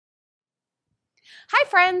Hi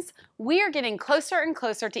friends! We are getting closer and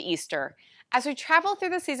closer to Easter. As we travel through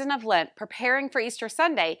the season of Lent, preparing for Easter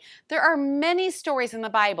Sunday, there are many stories in the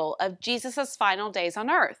Bible of Jesus' final days on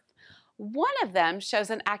earth. One of them shows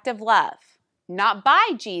an act of love, not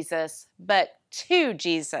by Jesus, but to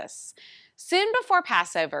Jesus. Soon before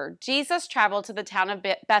Passover, Jesus traveled to the town of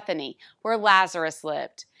Bethany, where Lazarus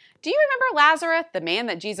lived. Do you remember Lazarus, the man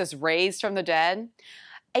that Jesus raised from the dead?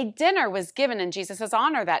 A dinner was given in Jesus'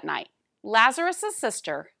 honor that night. Lazarus'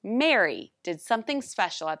 sister, Mary, did something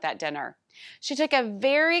special at that dinner. She took a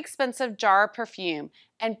very expensive jar of perfume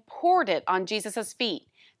and poured it on Jesus' feet,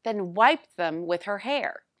 then wiped them with her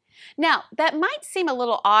hair. Now, that might seem a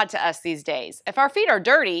little odd to us these days. If our feet are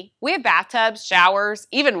dirty, we have bathtubs, showers,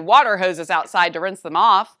 even water hoses outside to rinse them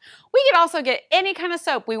off. We can also get any kind of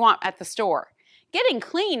soap we want at the store. Getting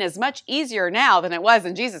clean is much easier now than it was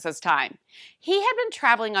in Jesus' time. He had been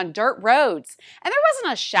traveling on dirt roads, and there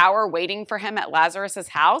wasn't a shower waiting for him at Lazarus'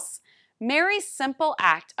 house. Mary's simple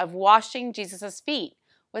act of washing Jesus' feet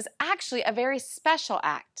was actually a very special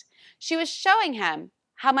act. She was showing him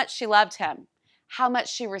how much she loved him, how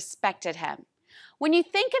much she respected him. When you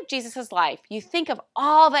think of Jesus' life, you think of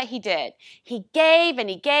all that he did. He gave and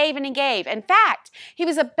he gave and he gave. In fact, he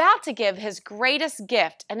was about to give his greatest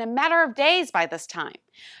gift in a matter of days by this time.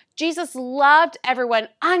 Jesus loved everyone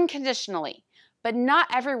unconditionally, but not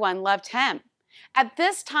everyone loved him. At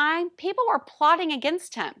this time, people were plotting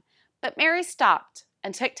against him, but Mary stopped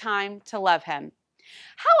and took time to love him.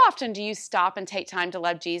 How often do you stop and take time to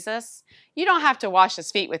love Jesus? You don't have to wash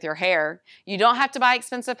his feet with your hair. You don't have to buy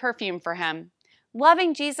expensive perfume for him.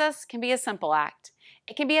 Loving Jesus can be a simple act.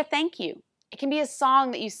 It can be a thank you. It can be a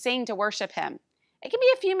song that you sing to worship him. It can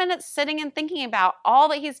be a few minutes sitting and thinking about all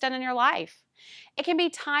that he's done in your life. It can be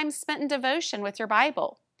time spent in devotion with your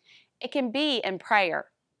Bible. It can be in prayer.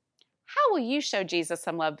 How will you show Jesus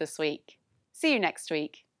some love this week? See you next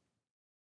week.